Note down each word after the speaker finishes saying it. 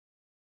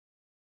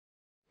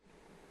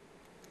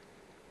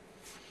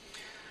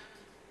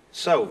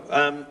So,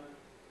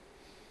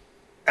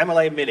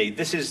 MLA Mini,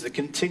 this is the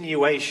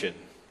continuation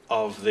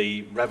of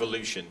the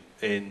revolution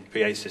in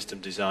PA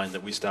system design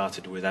that we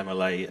started with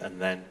MLA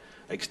and then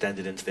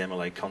extended into the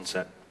MLA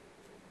concept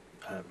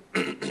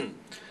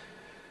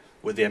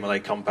with the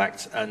MLA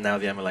Compact and now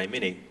the MLA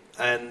Mini.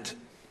 And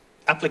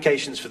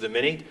applications for the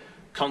Mini: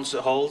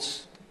 concert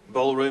halls,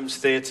 ballrooms,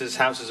 theatres,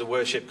 houses of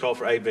worship,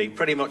 corporate AV,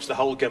 pretty much the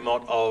whole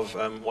gamut of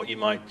what you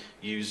might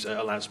use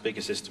a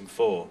loudspeaker system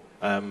for.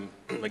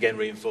 Again,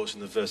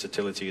 reinforcing the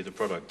versatility of the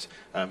product.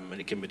 And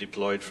it can be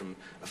deployed from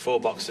a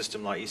 4-box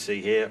system like you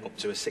see here up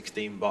to a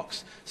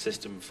 16-box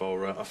system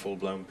for a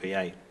full-blown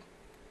PA.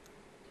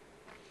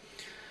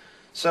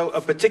 So a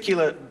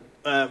particular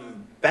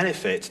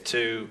benefit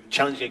to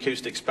challenging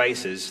acoustic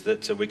spaces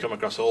that we come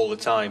across all the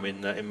time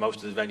in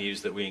most of the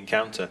venues that we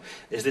encounter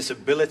is this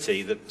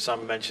ability that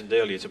Simon mentioned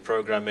earlier to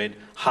program in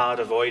hard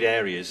avoid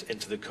areas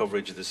into the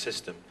coverage of the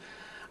system.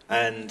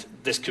 And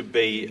this could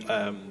be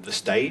the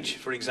stage,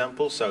 for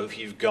example. So if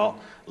you've got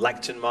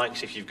lectern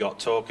mics, if you've got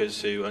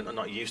talkers who are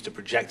not used to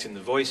projecting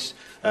the voice,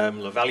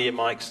 lavalier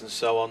mics and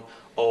so on,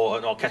 or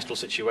an orchestral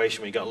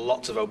situation where you've got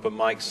lots of open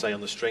mics, say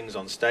on the strings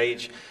on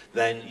stage,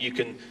 then you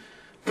can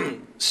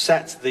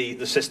set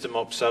the system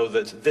up so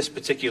that this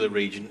particular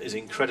region is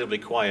incredibly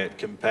quiet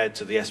compared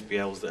to the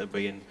SPLs that are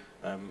being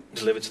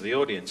delivered to the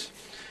audience.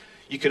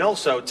 You can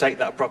also take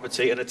that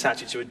property and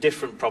attach it to a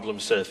different problem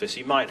surface.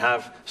 You might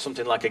have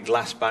something like a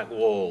glass back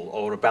wall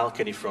or a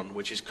balcony front,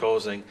 which is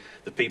causing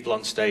the people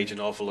on stage an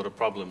awful lot of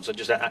problems and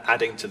just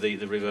adding to the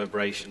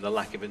reverberation, the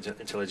lack of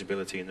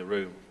intelligibility in the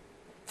room.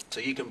 So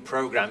you can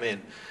program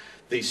in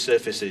these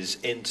surfaces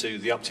into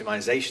the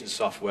optimization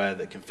software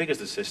that configures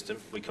the system.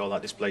 We call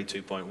that Display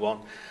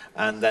 2.1,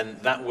 and then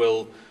that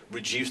will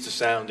reduce the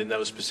sound in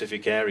those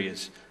specific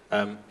areas.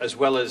 As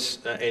well as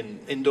in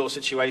indoor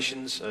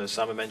situations,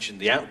 Simon mentioned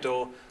the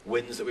outdoor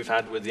wins that we've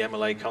had with the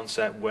MLA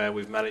concept, where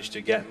we've managed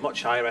to get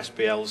much higher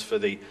SPLs for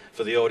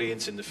the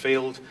audience in the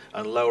field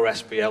and lower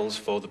SPLs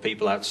for the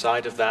people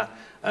outside of that.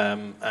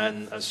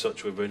 And as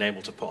such, we've been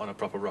able to put on a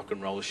proper rock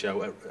and roll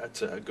show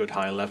at good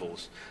higher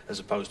levels, as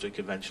opposed to a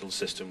conventional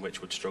system which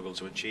would struggle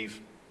to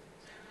achieve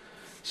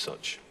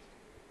such.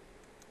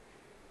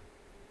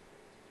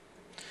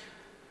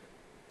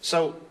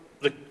 So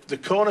the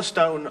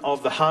cornerstone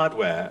of the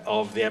hardware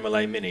of the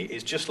MLA Mini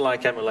is just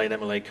like MLA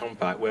and MLA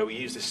Compact, where we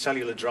use this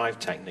cellular drive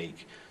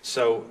technique.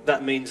 So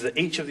that means that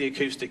each of the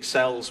acoustic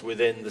cells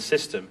within the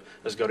system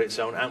has got its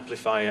own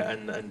amplifier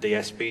and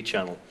DSP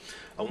channel.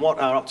 And what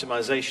our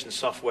optimization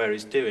software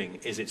is doing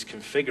is it's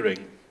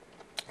configuring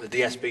the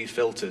DSP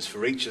filters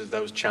for each of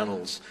those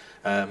channels,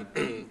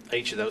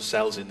 each of those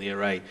cells in the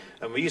array.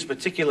 And we use a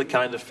particular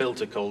kind of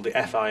filter called the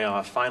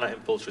FIR, Finite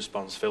Impulse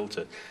Response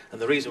Filter. And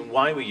the reason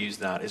why we use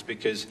that is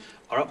because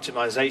our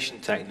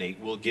optimization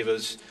technique will give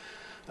us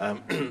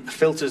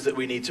filters that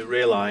we need to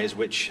realize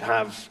which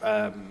have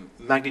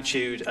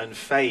magnitude and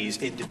phase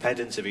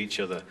independent of each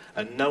other.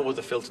 And no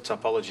other filter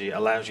topology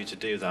allows you to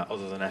do that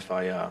other than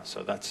FIR.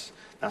 So that's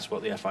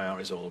what the FIR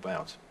is all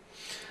about.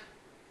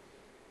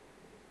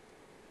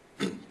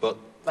 But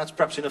that's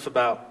perhaps enough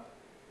about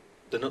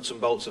the nuts and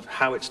bolts of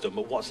how it's done,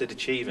 but what's it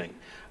achieving?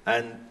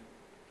 And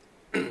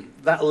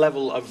that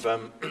level of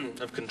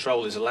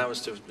control is allowing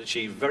us to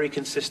achieve very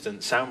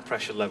consistent sound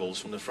pressure levels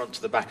from the front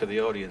to the back of the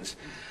audience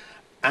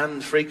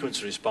and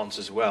frequency response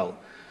as well,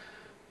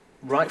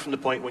 right from the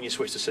point when you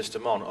switch the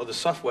system on, or the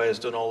software has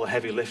done all the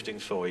heavy lifting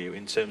for you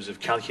in terms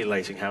of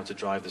calculating how to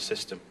drive the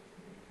system.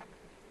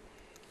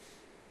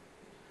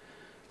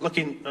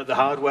 Looking at the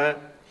hardware,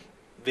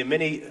 the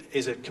Mini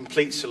is a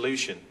complete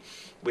solution.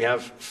 We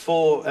have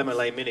 4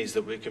 MLA Minis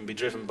that can be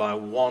driven by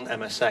one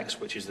MSX,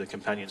 which is the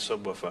companion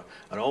subwoofer,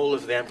 and all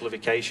of the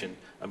amplification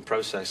and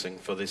processing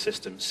for the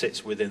system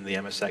sits within the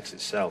MSX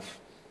itself.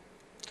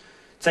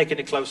 Taking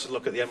a closer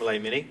look at the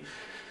MLA Mini,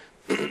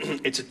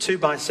 it's a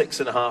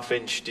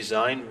 2x6.5-inch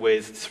design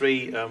with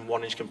 3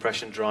 1-inch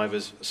compression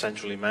drivers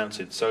centrally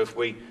mounted. So if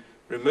we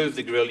remove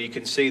the grill, you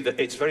can see that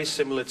it's very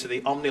similar to the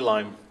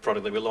Omniline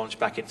product that we launched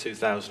back in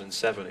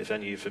 2007, if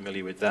any of you are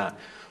familiar with that,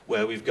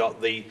 where we've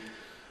got the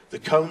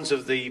cones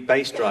of the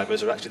bass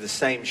drivers are actually the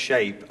same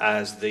shape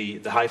as the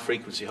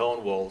high-frequency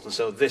horn walls, and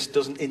so this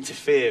doesn't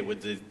interfere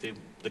with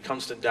the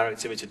constant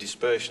directivity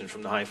dispersion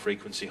from the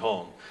high-frequency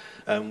horn,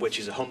 which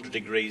is 100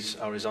 degrees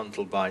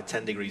horizontal by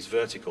 10 degrees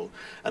vertical.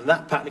 And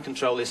that pattern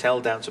control is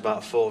held down to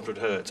about 400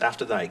 hertz.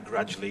 After that, it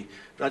gradually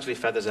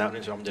feathers out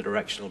into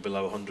omnidirectional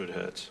below 100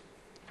 hertz.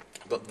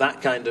 But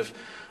that kind of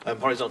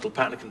horizontal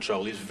pattern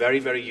control is very,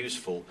 very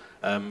useful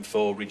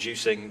for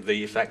reducing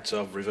the effects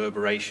of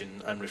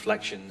reverberation and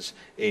reflections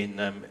in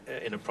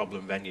a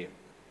problem venue.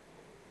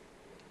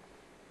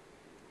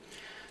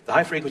 The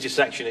high-frequency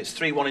section, it's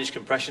 3 1-inch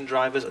compression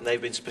drivers, and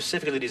they've been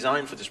specifically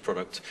designed for this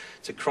product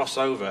to cross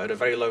over at a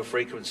very low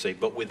frequency,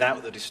 but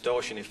without the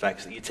distortion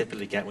effects that you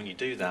typically get when you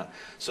do that.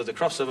 So the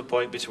crossover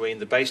point between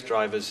the bass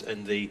drivers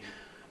and the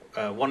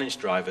 1-inch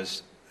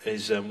drivers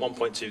is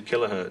 1.2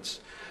 kilohertz.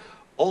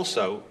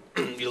 Also,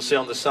 you'll see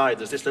on the side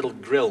there's this little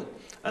grill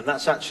And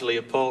that's actually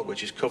a port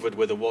which is covered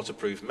with a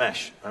waterproof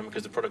mesh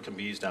because the product can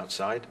be used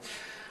outside.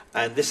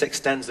 And this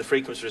extends the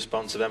frequency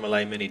response of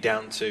MLA Mini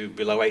down to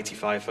below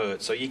 85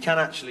 Hz. So you can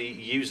actually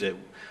use it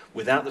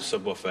without the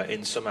subwoofer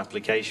in some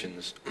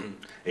applications.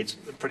 It's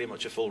pretty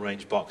much a full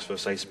range box for,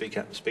 say, speech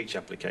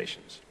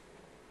applications.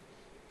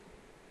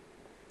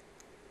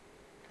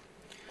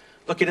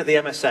 Looking at the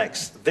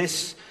MSX,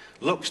 this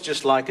looks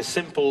just like a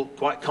simple,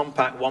 quite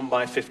compact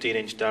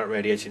 1x15-inch direct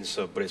radiating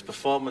sub, but its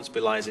performance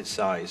belies its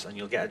size, and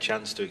you'll get a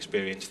chance to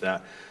experience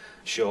that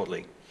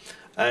shortly.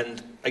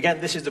 And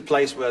again, this is the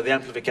place where the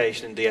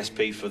amplification and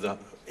DSP for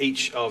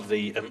each of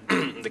the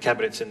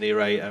cabinets in the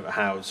array are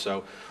housed.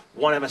 So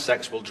one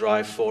MSX will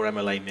drive 4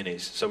 MLA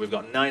Minis. So we've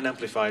got 9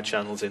 amplifier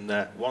channels in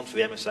there, 1 for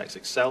the MSX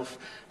itself,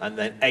 and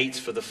then 8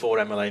 for the 4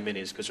 MLA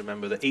Minis, because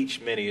remember that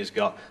each Mini has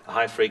got a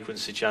high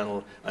frequency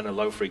channel and a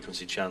low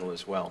frequency channel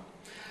as well.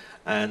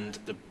 And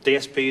the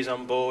DSP is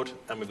on board,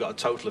 and we've got a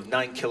total of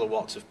 9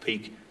 kilowatts of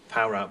peak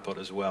power output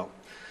as well.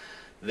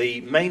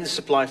 The main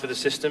supply for the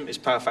system is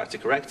power factor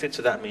corrected,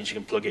 so that means you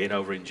can plug it in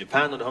over in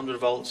Japan at 100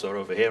 volts or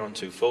over here on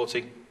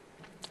 240.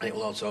 And it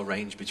will also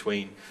range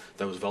between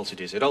those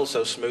voltages. It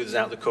also smooths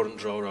out the current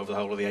draw over the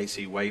whole of the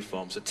AC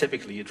waveform. So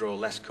typically you draw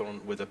less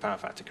current with a power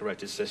factor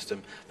corrected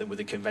system than with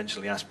a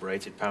conventionally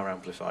aspirated power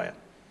amplifier.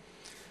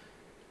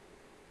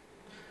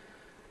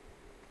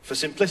 For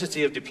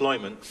simplicity of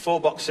deployment,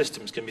 4-box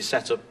systems can be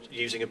set up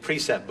using a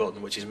preset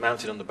button which is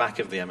mounted on the back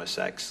of the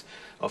MSX.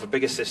 Or for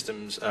bigger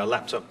systems, a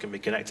laptop can be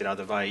connected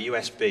either via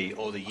USB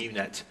or the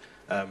UNet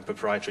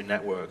proprietary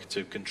network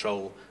to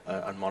control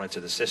and monitor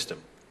the system.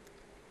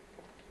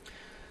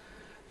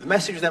 The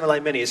message with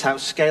MLA Mini is how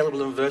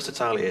scalable and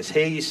versatile it is.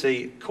 Here you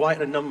see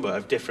quite a number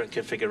of different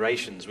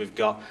configurations. We've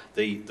got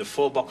the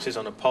 4 boxes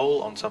on a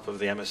pole on top of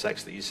the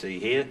MSX that you see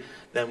here.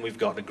 Then we've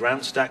got the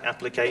ground stack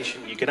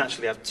application. You can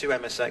actually have 2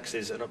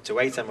 MSXs and up to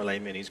 8 MLA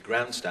Minis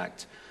ground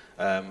stacked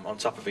on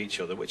top of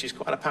each other, which is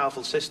quite a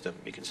powerful system.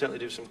 You can certainly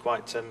do some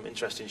quite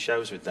interesting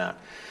shows with that.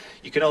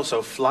 You can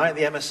also fly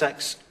the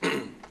MSX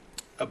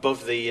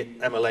above the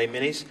MLA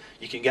Minis.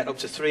 You can get up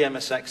to 3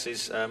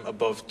 MSXs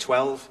above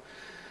 12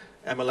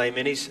 MLA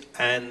Minis,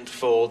 and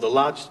for the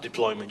largest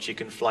deployments you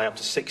can fly up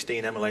to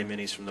 16 MLA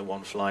Minis from the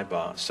one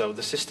flybar. So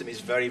the system is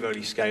very,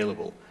 very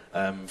scalable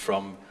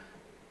from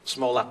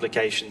small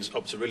applications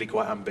up to really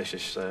quite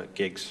ambitious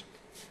gigs.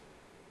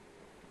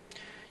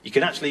 You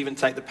can actually even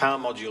take the power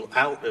module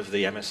out of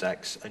the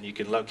MSX and you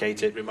can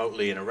locate it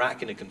remotely in a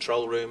rack in a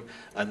control room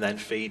and then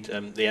feed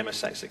the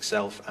MSX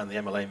itself and the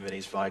MLA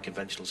Minis via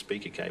conventional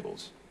speaker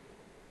cables.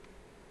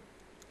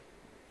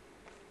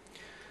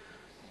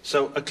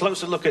 So a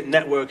closer look at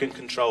network and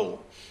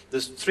control.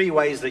 There's 3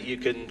 ways that you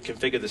can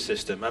configure the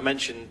system. I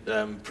mentioned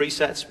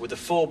presets. With a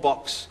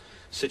 4-box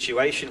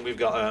situation, we've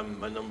got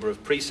a number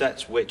of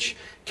presets which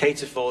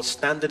cater for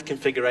standard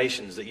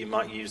configurations that you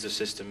might use the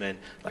system in,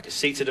 like a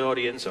seated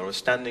audience or a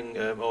standing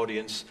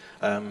audience,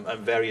 and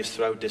various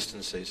throw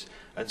distances.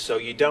 And so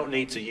you don't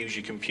need to use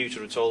your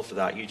computer at all for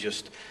that. You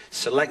just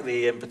select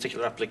the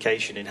particular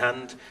application in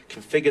hand,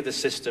 configure the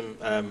system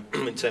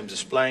in terms of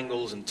splay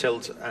angles and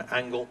tilt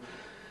angle,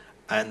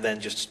 and then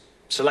just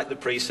select the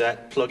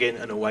preset, plug in,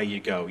 and away you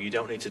go. You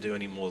don't need to do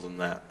any more than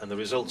that. And the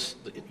results,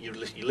 you're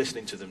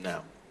listening to them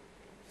now.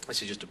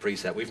 This is just a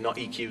preset. We've not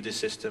EQ'd this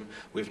system.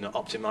 We've not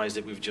optimized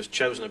it. We've just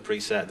chosen a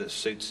preset that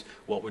suits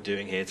what we're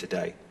doing here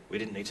today. We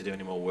didn't need to do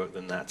any more work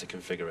than that to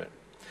configure it.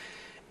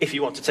 If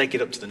you want to take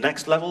it up to the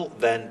next level,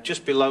 then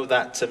just below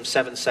that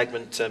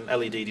 7-segment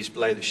LED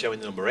display that's showing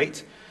the number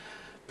 8,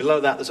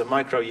 below that there's a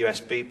micro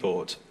USB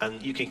port,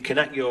 and you can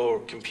connect your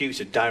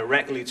computer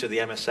directly to the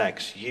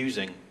MSX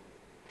using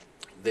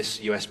this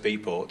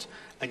USB port,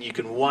 and you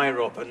can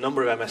wire up a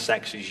number of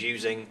MSXs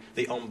using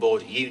the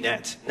onboard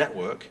UNet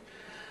network.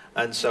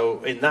 And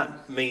so in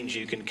that means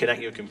you can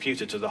connect your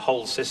computer to the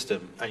whole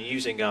system, and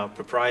using our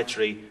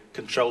proprietary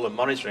controller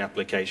monitoring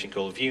application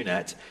called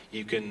ViewNet,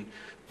 you can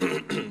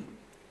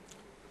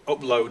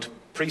upload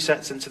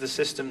presets into the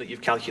system that you've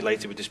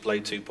calculated with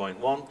Display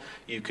 2.1.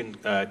 You can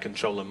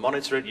control and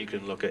monitor it. You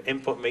can look at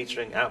input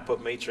metering,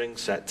 output metering,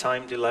 set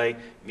time delay,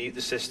 mute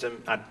the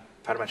system, add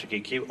parametric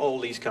EQ, all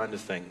these kind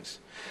of things.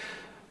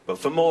 But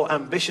for more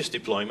ambitious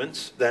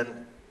deployments,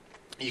 then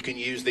you can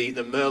use the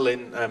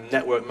Merlin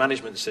network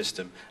management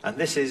system. And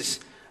this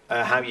is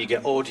how you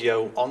get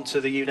audio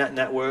onto the UNet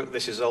network.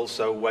 This is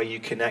also where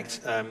you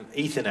connect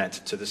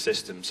Ethernet to the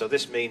system. So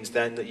this means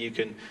then that you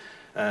can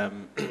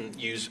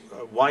use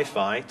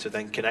Wi-Fi to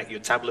then connect your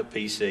tablet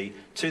PC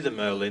to the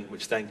Merlin,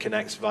 which then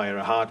connects via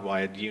a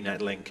hardwired UNet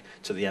link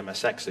to the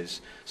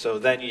MSXs. So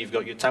then you've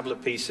got your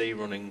tablet PC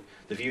running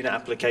the ViewNet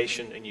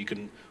application, and you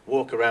can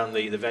walk around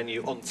the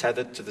venue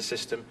untethered to the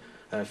system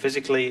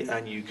physically,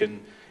 and you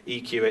can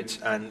EQ it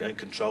and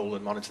control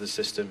and monitor the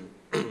system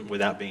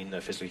without being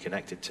physically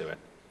connected to it.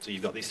 So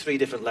you've got these 3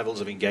 different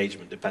levels of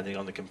engagement depending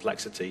on the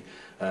complexity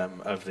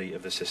of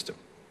the system.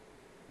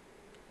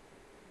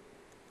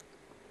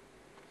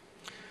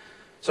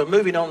 So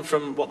moving on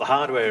from what the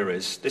hardware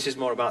is, this is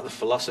more about the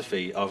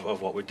philosophy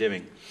of what we're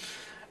doing.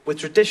 With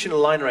traditional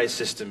line array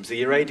systems,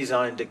 the array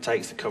design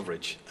dictates the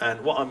coverage.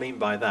 And what I mean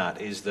by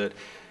that is that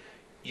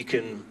you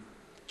can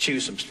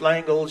choose some display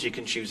angles, you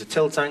can choose a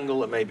tilt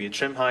angle and maybe a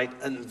trim height,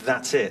 and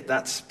that's it.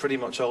 That's pretty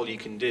much all you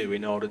can do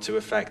in order to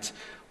affect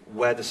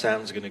where the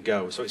sound's going to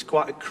go. So it's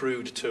quite a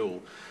crude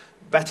tool.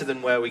 Better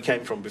than where we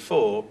came from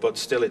before, but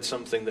still it's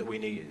something that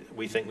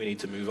we think we need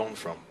to move on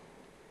from.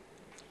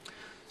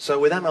 So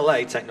with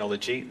MLA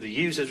technology, the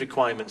user's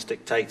requirements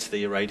dictates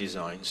the array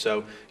design.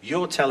 So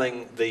you're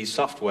telling the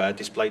software,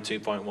 Display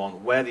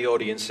 2.1, where the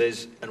audience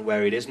is and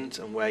where it isn't,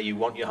 and where you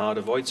want your hard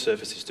avoid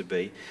surfaces to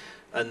be.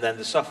 And then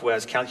the software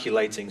is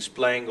calculating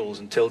display angles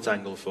and tilt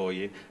angle for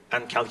you,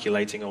 and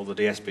calculating all the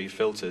DSP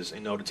filters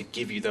in order to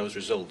give you those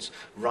results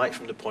right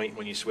from the point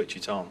when you switch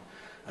it on.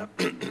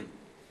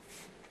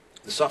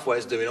 The software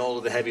is doing all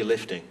of the heavy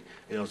lifting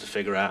in order to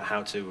figure out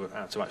how to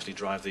actually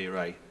drive the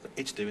array.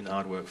 It's doing the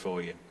hard work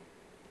for you.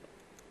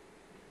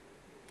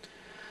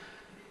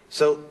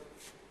 So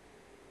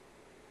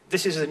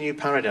this is a new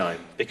paradigm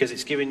because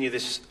it's giving you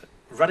this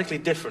radically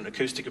different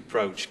acoustic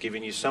approach,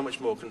 giving you so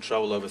much more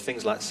control over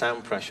things like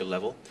sound pressure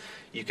level.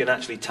 You can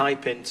actually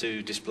type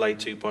into Display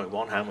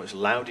 2.1 how much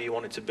louder you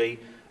want it to be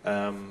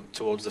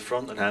towards the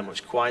front and how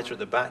much quieter at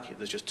the back.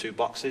 There's just two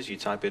boxes. You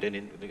type it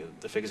in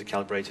the figures are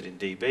calibrated in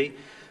dB,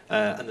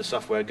 and the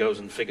software goes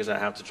and figures out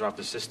how to drive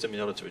the system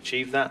in order to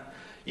achieve that.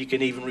 You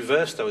can even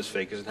reverse those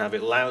figures and have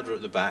it louder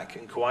at the back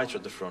and quieter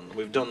at the front.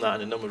 We've done that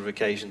on a number of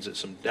occasions at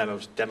some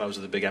demos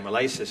of the big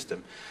MLA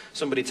system.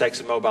 Somebody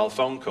takes a mobile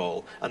phone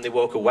call and they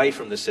walk away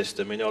from the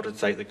system in order to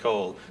take the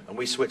call, and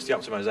we switch the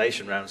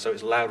optimization round so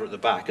it's louder at the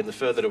back, and the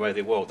further away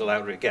they walk, the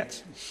louder it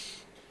gets.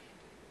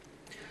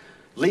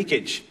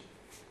 Leakage.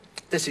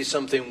 This is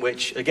something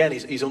which, again,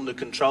 is under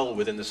control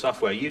within the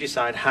software. You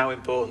decide how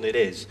important it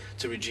is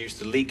to reduce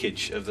the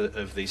leakage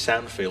of the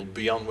sound field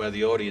beyond where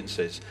the audience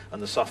is,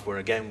 and the software,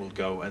 again, will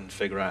go and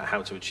figure out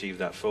how to achieve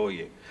that for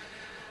you.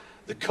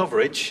 The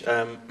coverage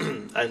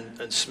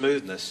and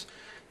smoothness,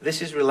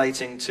 this is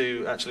relating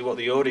to actually what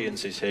the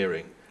audience is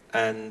hearing,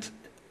 and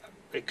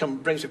it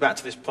brings me back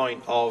to this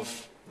point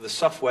of the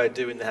software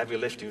doing the heavy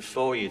lifting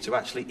for you to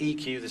actually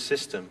EQ the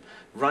system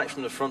right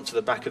from the front to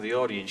the back of the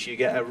audience. You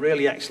get a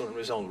really excellent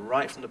result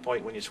right from the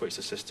point when you switch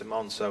the system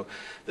on. So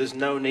there's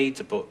no need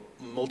to put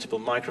multiple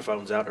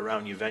microphones out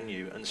around your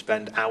venue and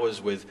spend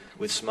hours with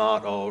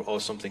Smart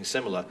or something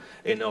similar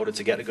in order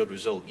to get a good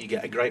result. You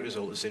get a great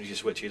result as soon as you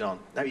switch it on.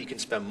 Now you can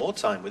spend more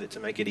time with it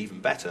to make it even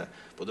better,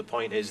 but the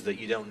point is that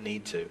you don't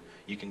need to.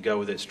 You can go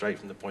with it straight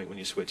from the point when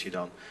you switch it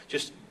on.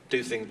 Just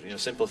do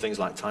things, simple things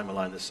like time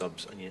align the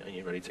subs, and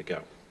you're ready to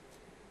go.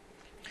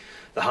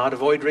 The hard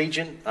avoid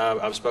region,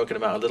 I've spoken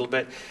about a little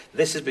bit.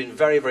 This has been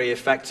very, very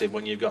effective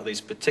when you've got these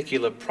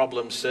particular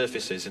problem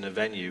surfaces in a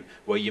venue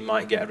where you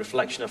might get a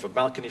reflection off a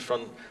balcony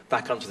front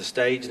back onto the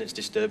stage and it's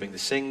disturbing the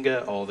singer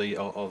or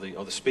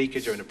the speaker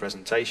during a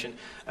presentation,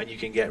 and you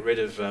can get rid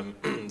of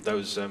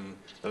those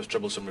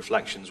troublesome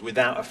reflections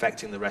without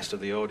affecting the rest of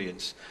the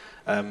audience.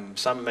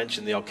 Sam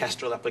mentioned the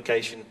orchestral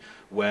application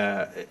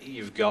where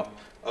you've got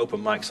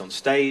open mics on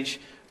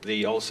stage.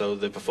 Also,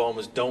 the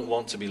performers don't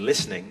want to be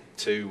listening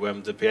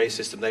to the PA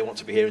system. They want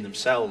to be hearing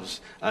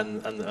themselves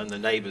and the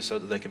neighbours so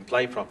that they can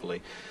play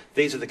properly.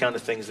 These are the kind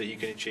of things that you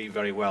can achieve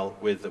very well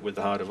with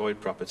the hard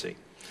avoid property.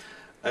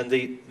 And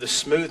the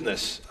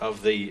smoothness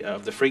of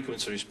the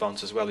frequency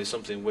response as well is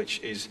something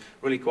which is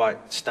really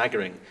quite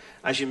staggering.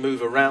 As you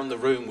move around the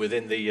room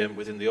within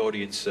the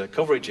audience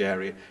coverage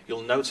area,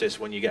 you'll notice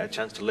when you get a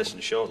chance to listen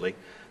shortly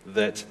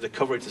that the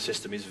coverage of the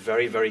system is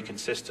very, very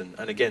consistent.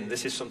 And again,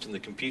 this is something the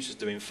computer's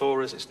doing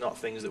for us. It's not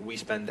things that we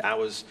spend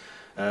hours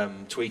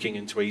tweaking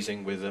and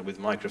tweezing with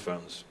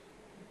microphones.